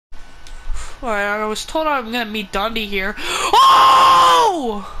Alright, I was told I'm gonna meet Dundee here.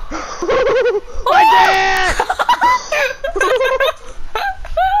 Oh! I did!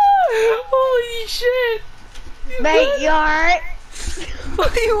 Holy shit! Mate, you alright?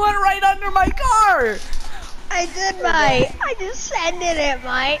 You went right under my car! I did, mate. I descended it,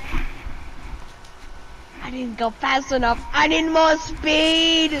 mate. I didn't go fast enough. I need more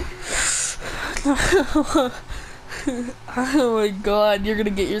speed. Oh my god, you're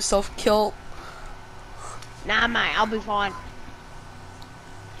gonna get yourself killed. Nah, mate, I'll be fine.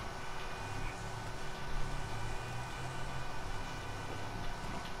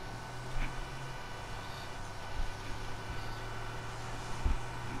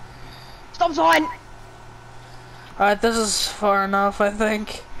 Stop sign. Alright, this is far enough, I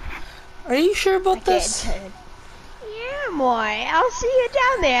think. Are you sure about this? Yeah, boy. I'll see you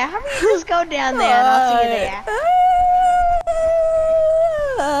down there. How about you just go down there and I'll see you there?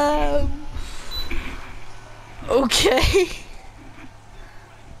 Okay.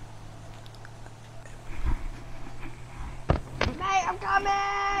 Mate, I'm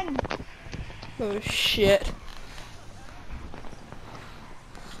coming! Oh shit.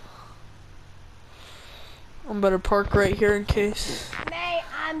 I better park right here in case. Mate,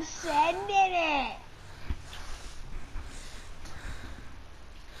 I'm sending it!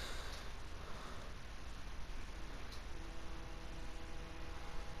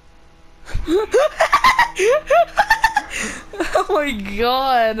 Oh my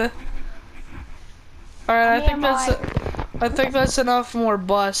god. Alright, I think that's enough more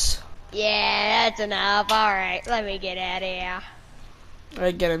bus. Yeah, that's enough. Alright, let me get out of here.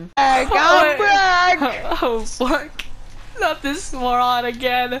 Alright, get him. Hey, come back! Oh fuck. Not this moron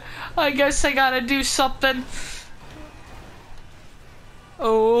again. I guess I gotta do something.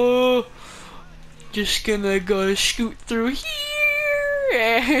 Oh, just gonna go scoot through here,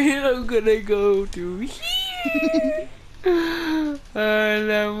 and I'm gonna go through here,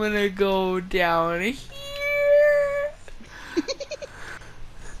 and I'm gonna go down here.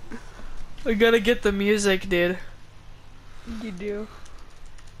 I gotta get the music, dude. You do.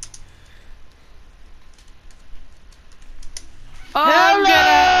 I'm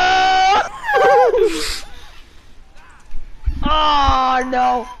gonna. Oh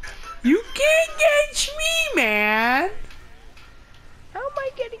no! You can't catch me, man. How am I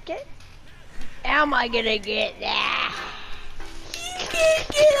gonna get? How am I gonna get that? You can't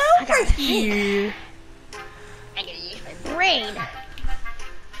get over here. I'm gonna use my brain.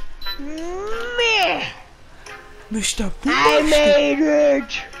 Meh. Mr. I made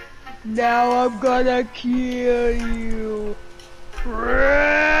it. Now I'm gonna kill you.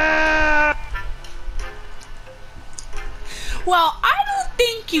 Well, I don't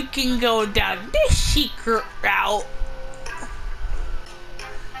think you can go down this secret route.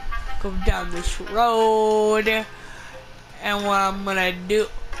 Go down this road. And what I'm gonna do...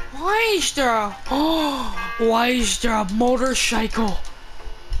 Why is there a motorcycle?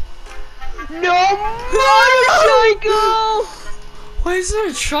 No motorcycle! Why is there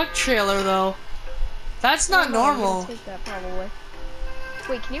a truck trailer though? That's not normal. Take that probably.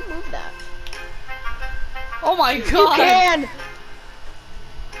 Wait, can you move that? Oh my god! You can!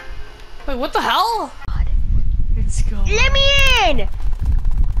 Wait, what the hell? Let's go. Let me in!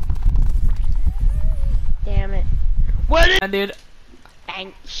 Damn it. What is Dude.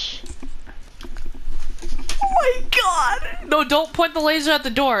 bench? Oh my god! No, don't point the laser at the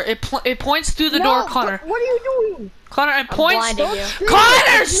door. It points through the door, Connor. What are you doing? Connor, it points. blinding you.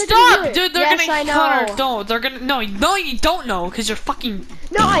 Connor, stop! Dude, they're Yes, gonna. I know. Connor, don't. They're gonna. No, you don't know, cause you're fucking.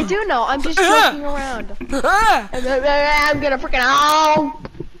 No, I do know. I'm just joking around. Ah! I'm gonna freaking out.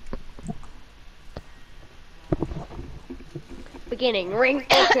 Beginning ring.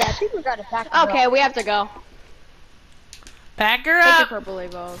 Okay, I think we got it back. Okay, we have to go. Back her Take up. your purple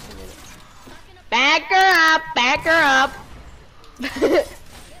label. Back her up. Back her up.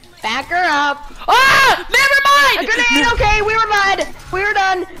 Back her up. Ah! Never mind. Grenade. Okay, we were done. We were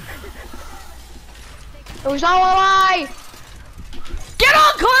done. It was all a lie. Get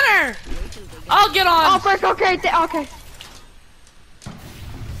on, Connor. I'll get on. Oh, frick. Okay. Okay.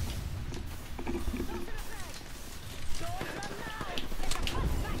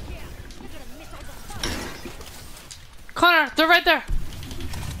 Connor, they're right there.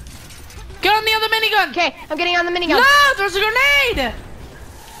 Get on the other minigun. Okay, I'm getting on the minigun. No, there's a grenade.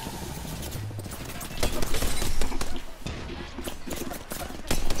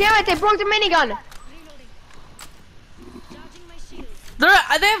 Damn it, they broke the minigun. They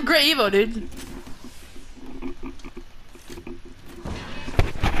have great evo, dude.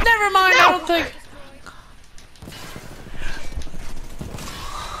 Never mind, No. I don't think.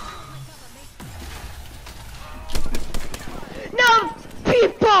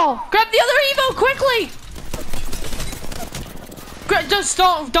 the other Evo, quickly! Just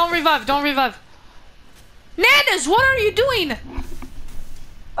don't revive, don't revive. Nandas, what are you doing?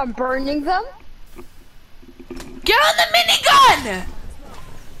 I'm burning them. Get on the minigun!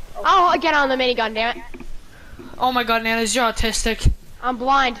 Oh, get on the minigun, damn it. Oh my god, Nandas, you're autistic. I'm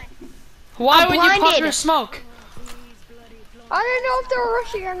blind. Why I'm would you pop blinded. your smoke? I didn't know if they were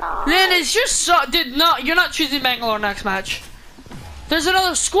rushing or not. Nandas, you're not choosing Bangalore next match. There's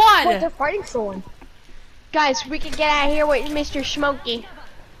another squad! But they're fighting someone. Guys, we can get out of here with Mr. Smokey.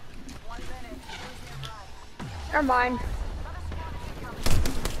 Never mind.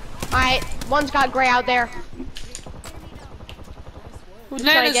 Alright, one's got gray out there. Trying to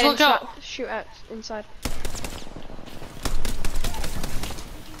Nandas, get look out. shoot out inside.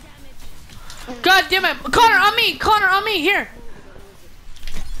 God damn it. Connor, on me! Connor, on me! Here!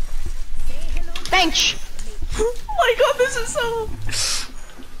 Bench! Oh my god, this is so...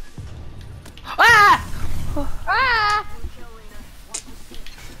 Ah! Ah!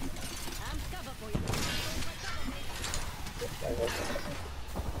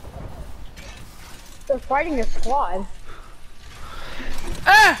 They're fighting a squad.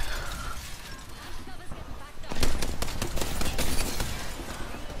 Ah!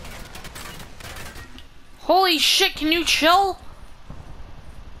 Holy shit, can you chill?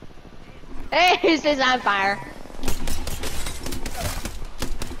 Hey, this is on fire.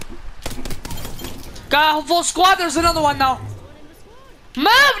 Got a full squad, there's another one now. Move,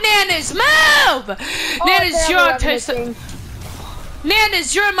 Nandas, move! Nandas, you're autistic.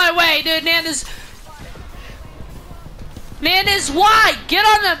 Nandas, you're in my way, dude. Nandas, why? Get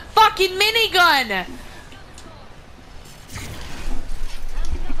on the fucking minigun!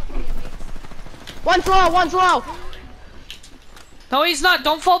 One's low, one's low. No, he's not.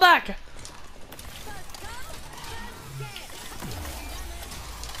 Don't fall back.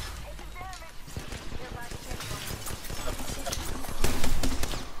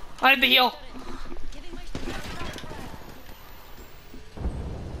 I need the heal.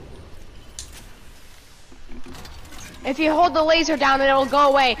 If you hold the laser down, it'll go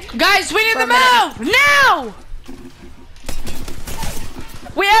away. Guys, we need to move! Now!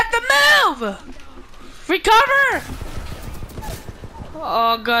 We have to move! Recover!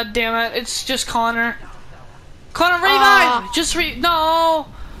 Oh, god damn it. It's just Connor. Connor, revive! No!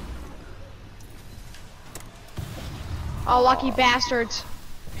 Oh, lucky bastards.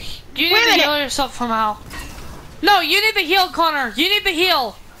 You need to heal yourself somehow. No, you need to heal, Connor. You need to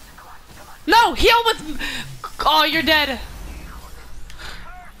heal. No, heal with... Oh, you're dead.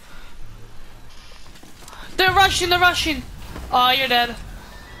 They're rushing. Oh, you're dead.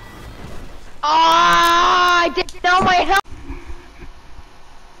 Oh, I didn't know my health.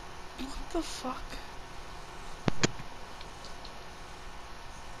 What the fuck?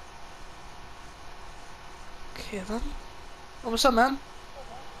 Okay then. Oh, what's up, man?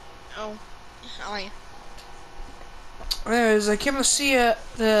 Oh, how are you? Anyways, I came to see you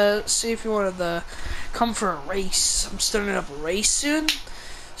to see if you wanted to come for a race. I'm starting up a race soon.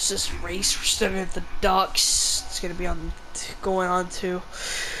 It's this race we're starting at the docks. It's gonna be going on to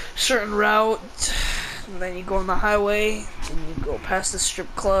a certain route, and then you go on the highway, and you go past the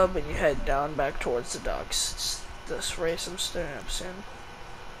strip club, and you head down back towards the docks. It's this race I'm starting up soon.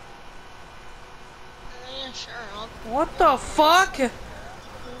 Yeah, sure. What the fuck?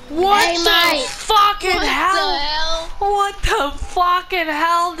 What Hey, the mate. fucking What hell? the hell? What the fucking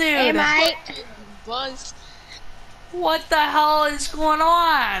hell, dude? Hey, mate. Buzz. What the hell is going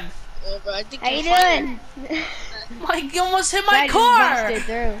on? Bro, I think How you you're fired. doing? Like, you almost hit my I just car! busted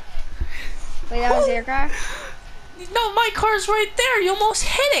through. Wait, that was your car? No, my car's right there. You almost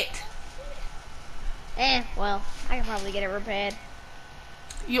hit it. Well, I can probably get it repaired.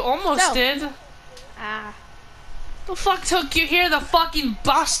 You almost So. did. Ah. The fuck took you here to fucking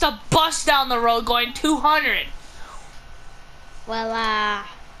bust a bus down the road going 200? Well,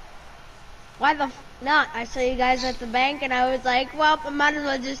 why the not? I saw you guys at the bank, and I was like, well, I might as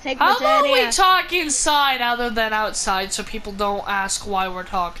well just take How my about we chance. talk inside other than outside so people don't ask why we're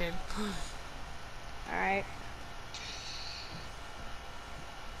talking? Alright.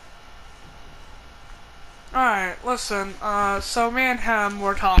 Alright, listen, so me and him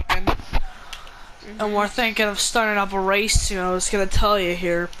were talking. And we're thinking of starting up a race soon. I was gonna tell you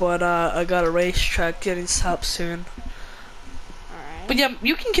here, but I got a racetrack getting set up soon. Alright. But yeah,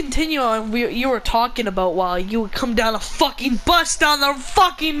 you can continue on you were talking about while you would come down a fucking bus down the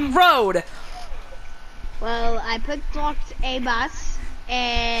fucking road. Well, I picked a bus,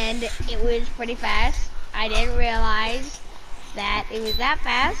 and it was pretty fast. I didn't realize that it was that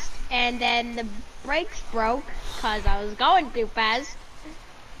fast, and then the brakes broke because I was going too fast.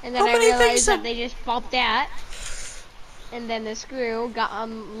 And then I Nobody thinks realized that of- they just popped out. And then the screw got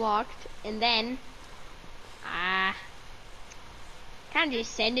unlocked. And then, kind of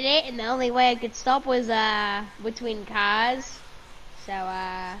just sended it. And the only way I could stop was, between cars. So,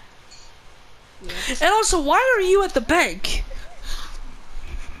 yeah. And also, why are you at the bank?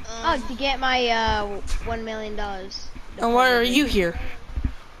 Oh, to get my, $1 million. And why are you here?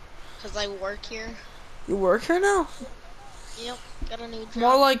 Cause I work here. You work here now? Yep, got a new job.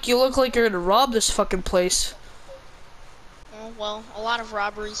 More like you look like you're gonna rob this fucking place. Oh, well, a lot of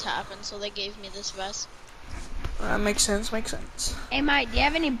robberies happen, so they gave me this vest. That makes sense, makes sense. Hey, Mike, do you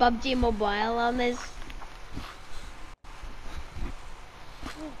have any PUBG Mobile on this?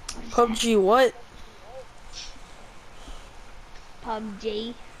 PUBG what?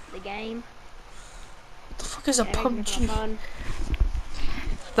 PUBG, the game. What the fuck is a Yeah, I think it's PUBG? fun.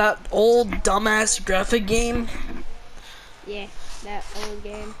 That old dumbass graphic game? Yeah, that old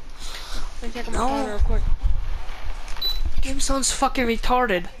game. Let me check on my No. phone real quick. Game sounds fucking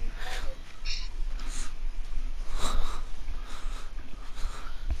retarded.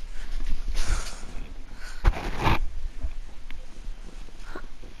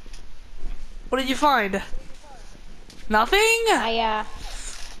 What did you find? Nothing?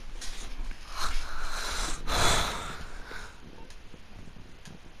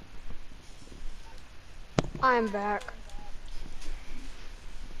 I'm back.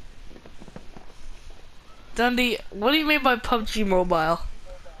 Dundee, what do you mean by PUBG Mobile?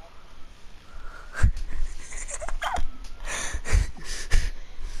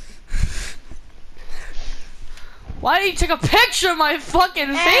 Why did you take a picture of my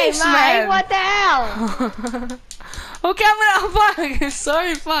fucking Hey, face, Mike, man? what the hell? Okay, I'm fuck.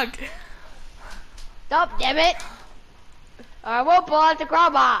 Sorry, fuck. Stop, damn it. Or I won't pull out the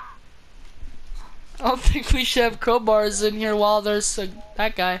crowbar. I don't think we should have crowbars in here while there's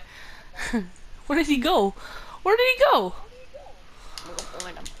that guy. Where did he go? Where did he go?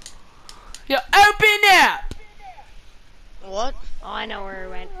 Yeah, open up! What? Oh, I know where it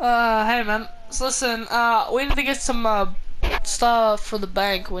went. Hey man. So listen, we need to get some, stuff for the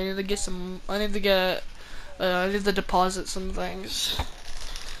bank. We need to get some, I need to deposit some things.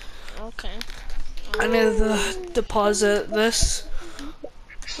 Okay. I need to deposit this,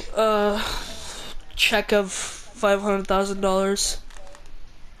 check of $500,000.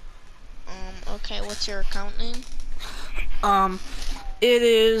 Okay, what's your account name? It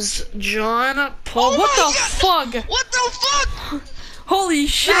is John Paul. Oh What my the fuck? What the fuck? Holy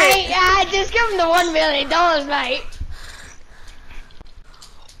shit! Mate, just give him the $1 million, mate.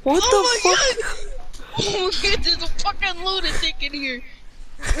 What Oh the my fuck? god! Oh my god, there's a fucking lunatic in here.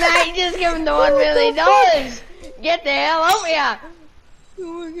 Mate, just give him the $1 million. Get the hell over here.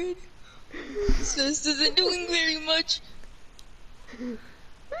 Oh my god. This vest isn't doing very much.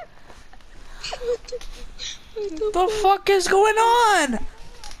 What The fuck is going on?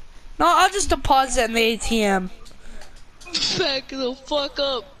 No, I'll just deposit in the ATM. Back the fuck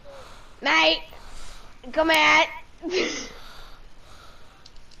up. Mate, come here.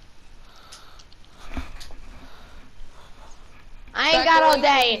 I ain't got all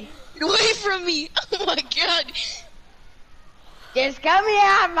day. Get away from me! Oh my god! Just come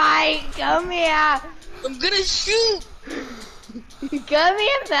here, Mike. Come here. I'm gonna shoot! Come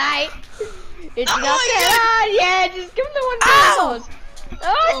here, mate. It's Oh not my that hard. Yeah, just give him the $1 million.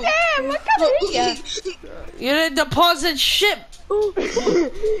 Oh, damn, what kind of idiot? You didn't deposit shit. You're gonna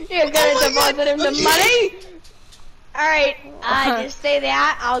Oh my deposit God. him the money? Alright, just stay there.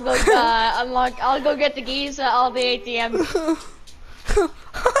 I'll go I'll go get the keys to all the ATMs.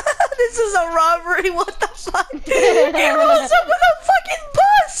 This is a robbery. What the fuck? He rolls up with a fucking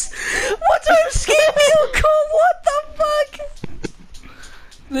bus. What type of scheme you call? What the fuck?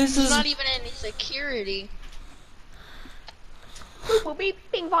 This There's is not even any security. We'll be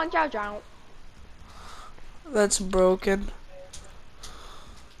ping pong chow chow. that's broken.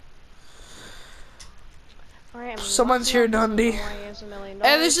 Alright, Someone's here, Dundee.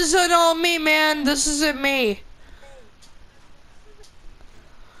 Hey, this isn't all me, man. This isn't me.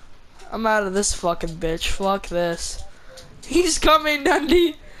 I'm out of this fucking bitch. Fuck this. He's coming,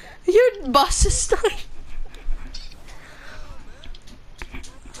 Dundee. Your bus is starting.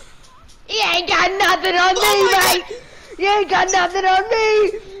 You ain't got nothing on me, mate. You ain't got nothing on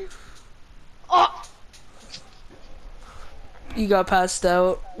me. Oh. You got passed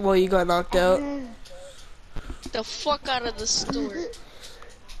out. Well, you got knocked out. Get the fuck out of the store.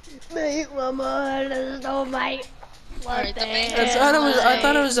 Mate, mama, there's no mate. What Alright, the the bank- hell, I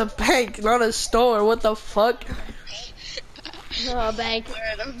thought it mate? was a bank, not a store. What the fuck? Oh, bank.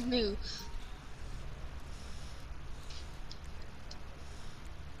 Alright, I'm new.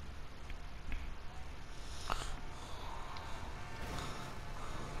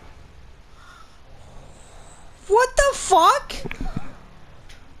 fuck?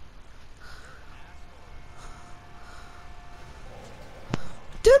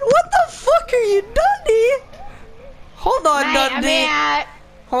 Dude, what the fuck are you, Dundee? Hold on, Mate, Dundee.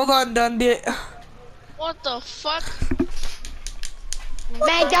 Hold on, Dundee. What the fuck?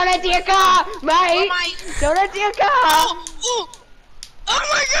 Mate, don't enter your car! Mate! Don't enter your car! Oh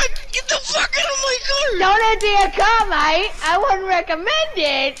my god! Get the fuck out of my car! Don't enter your car, mate! I wouldn't recommend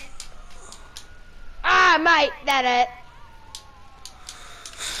it! Ah, mate, that it.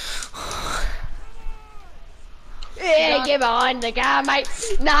 Yeah, get behind the car, mate.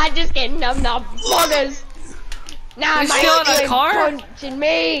 Nah, just kidding, no, buggers. Nah, You're mate, stealing a you're car? punching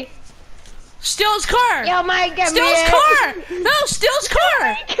me. Steal his car! Yo, mate, get Steal me his in. car! No, steal his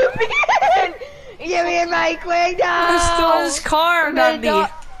car! Get me in. Get me in, mate, quick, no. Steal his car, I'm gonna Dundee.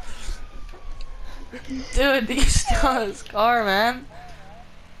 die. Dude, he stole his car, man.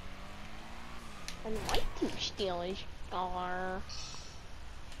 I'd like to steal his car.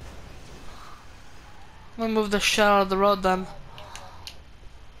 I'm gonna move the shit out of the road then.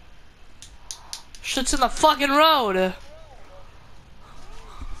 Shit's in the fucking road.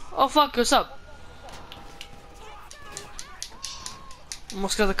 Oh fuck, what's up?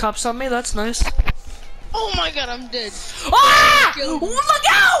 Almost got the cops on me, that's nice. Oh my god, I'm dead. Ah! Look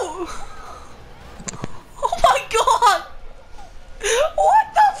out! Oh my god!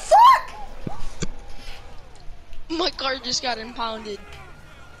 What the fuck? My car just got impounded.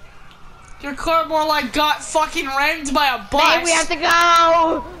 Your car more like got fucking rammed by a bus. Hey, we have to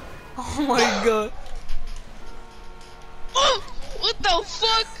go! Oh my god. Oh, what the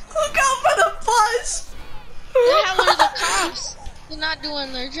fuck? Look out for the bus! The hell are the cops? They're not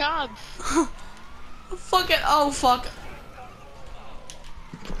doing their job. Fucking, oh fuck.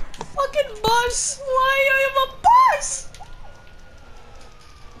 Fucking bus! Why do you have a bus?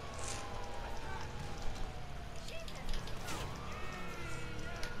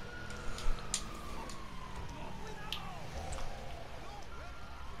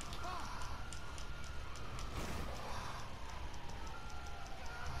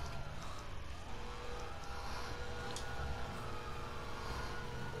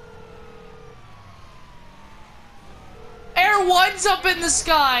 Air One's up in the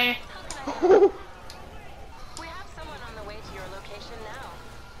sky. We have someone on the way to your location now.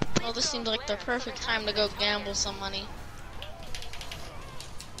 Well, this seemed like the perfect time to go gamble some money.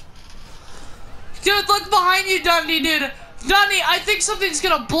 Dude, look behind you, Dundee, dude. Dundee, I think something's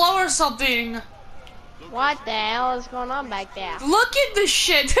gonna blow or something. What the hell is going on back there? Look at this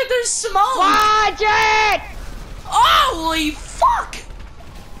shit. Dude, there's smoke. Watch it! Holy fuck.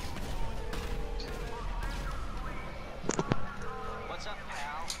 What's up,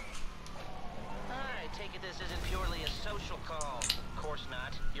 pal? I take it this isn't purely a social call. Of course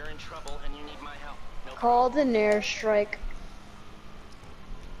not. You're in trouble and you need my help. No Called an airstrike.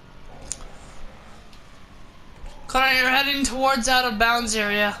 Connor, you're heading towards out of bounds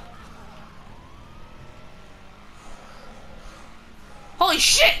area. Holy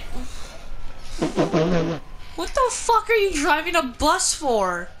shit! What the fuck are you driving a bus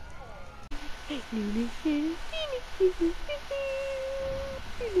for?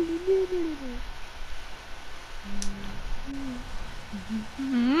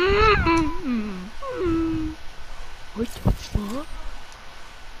 What the fuck?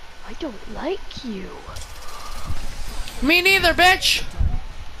 I don't like you. Me neither, bitch!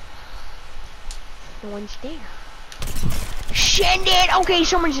 No one's there. Send it! Okay,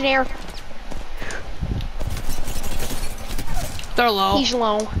 someone's there. They're low. He's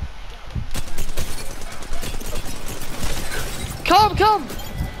low. Come!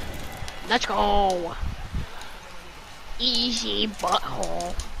 Let's go. Easy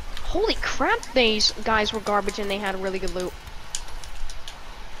butthole. Holy crap, these guys were garbage and they had really good loot.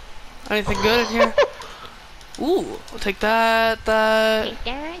 Anything good in here? Ooh, I'll take that. Take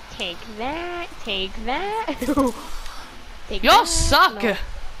that, take that, take that. Take Y'all that. suck!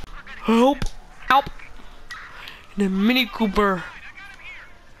 No. Help! In a Mini Cooper.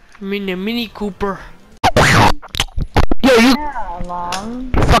 I'm in a Mini Cooper. Yo, you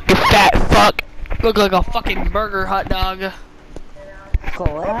fucking fat fuck. Look like a fucking burger hot dog.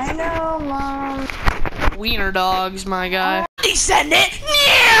 I know, Mom. Wiener dogs, my guy. He send it!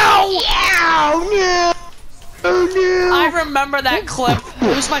 No! I remember that clip.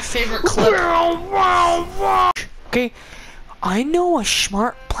 It was my favorite clip. Okay, I know a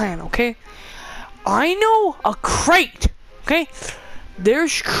smart plan, okay? I know a crate, okay?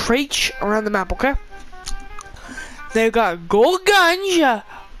 There's crates around the map, okay? They've got gold guns,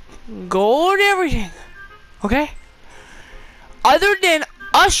 gold everything, okay? Other than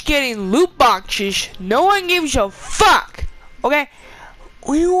us getting loot boxes, no one gives a fuck. Okay?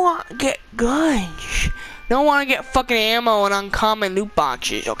 We want to get guns. Don't want to get fucking ammo and uncommon loot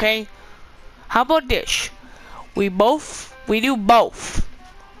boxes, okay? How about this? We do both.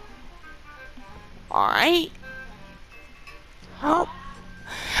 Alright?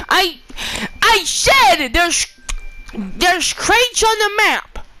 I said there's crates on the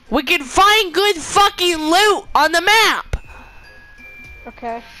map. We can find good fucking loot on the map.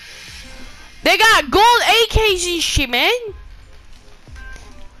 Okay. They got gold AKs and shit, man.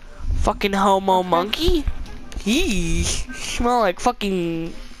 Fucking homo monkey. He smell like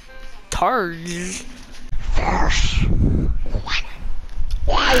fucking tards.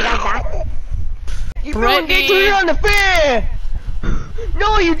 Why you got that? You don't get to it on the fair!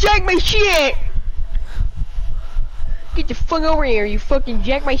 No, you jacked my shit! Get the fuck over here, you fucking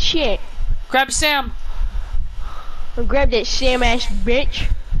jacked my shit! Grab Sam. I'll grab that Sam ass bitch.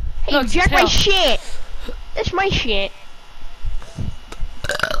 Hey, Look, you jacked my tell. shit! That's my shit.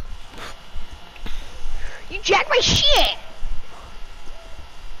 You jacked my shit!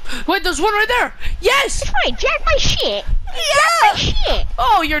 Wait, there's one right there. Yes. That's right, jacked my shit! You jacked my shit!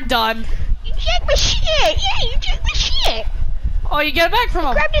 Oh, you're done. You jacked my shit! Yeah, you jacked my shit! Oh, you get it back from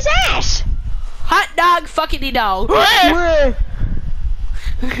him. Grabbed his ass! Hot dog, fuckity dog. Where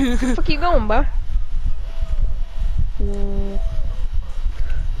the fuck you going, bro?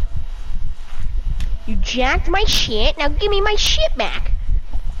 You jacked my shit, now give me my shit back.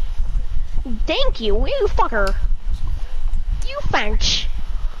 Thank you, you fucker. You thanks.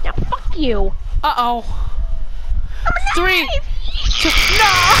 Now fuck you. Uh-oh. 3, 2,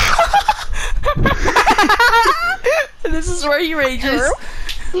 no! This is where he rages.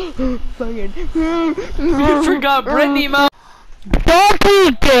 Fucking. You forgot Brittany Mo.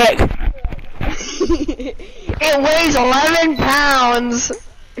 Donkey dick! It weighs 11 pounds!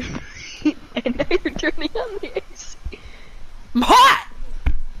 And now you're turning on the AC. I'm hot!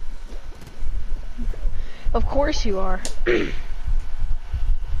 Of course you are.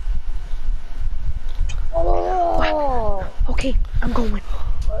 Wow. Okay, I'm going.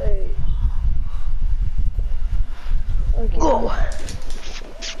 Go!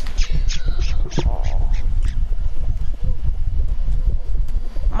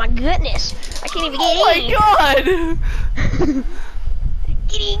 My goodness! I can't even get Oh my in! god!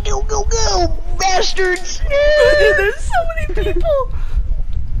 Get in, go, go, go! Bastards! Dude, there's so many people!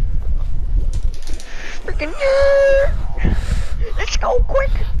 Freaking. Let's go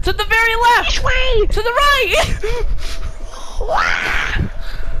quick! To the very left! This way! To the right!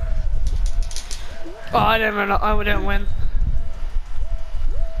 Oh, I didn't win.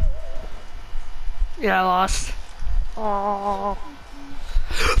 Yeah, I lost. Oh.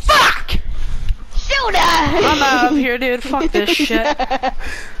 Fuck! Soda! I'm out of here, dude. Fuck this shit.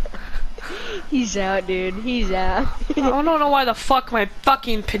 He's out, dude. He's out. I don't know why the fuck my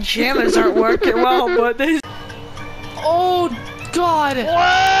fucking pajamas aren't working well, but they. Oh, God!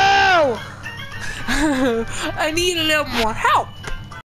 Whoa! I need a little more help.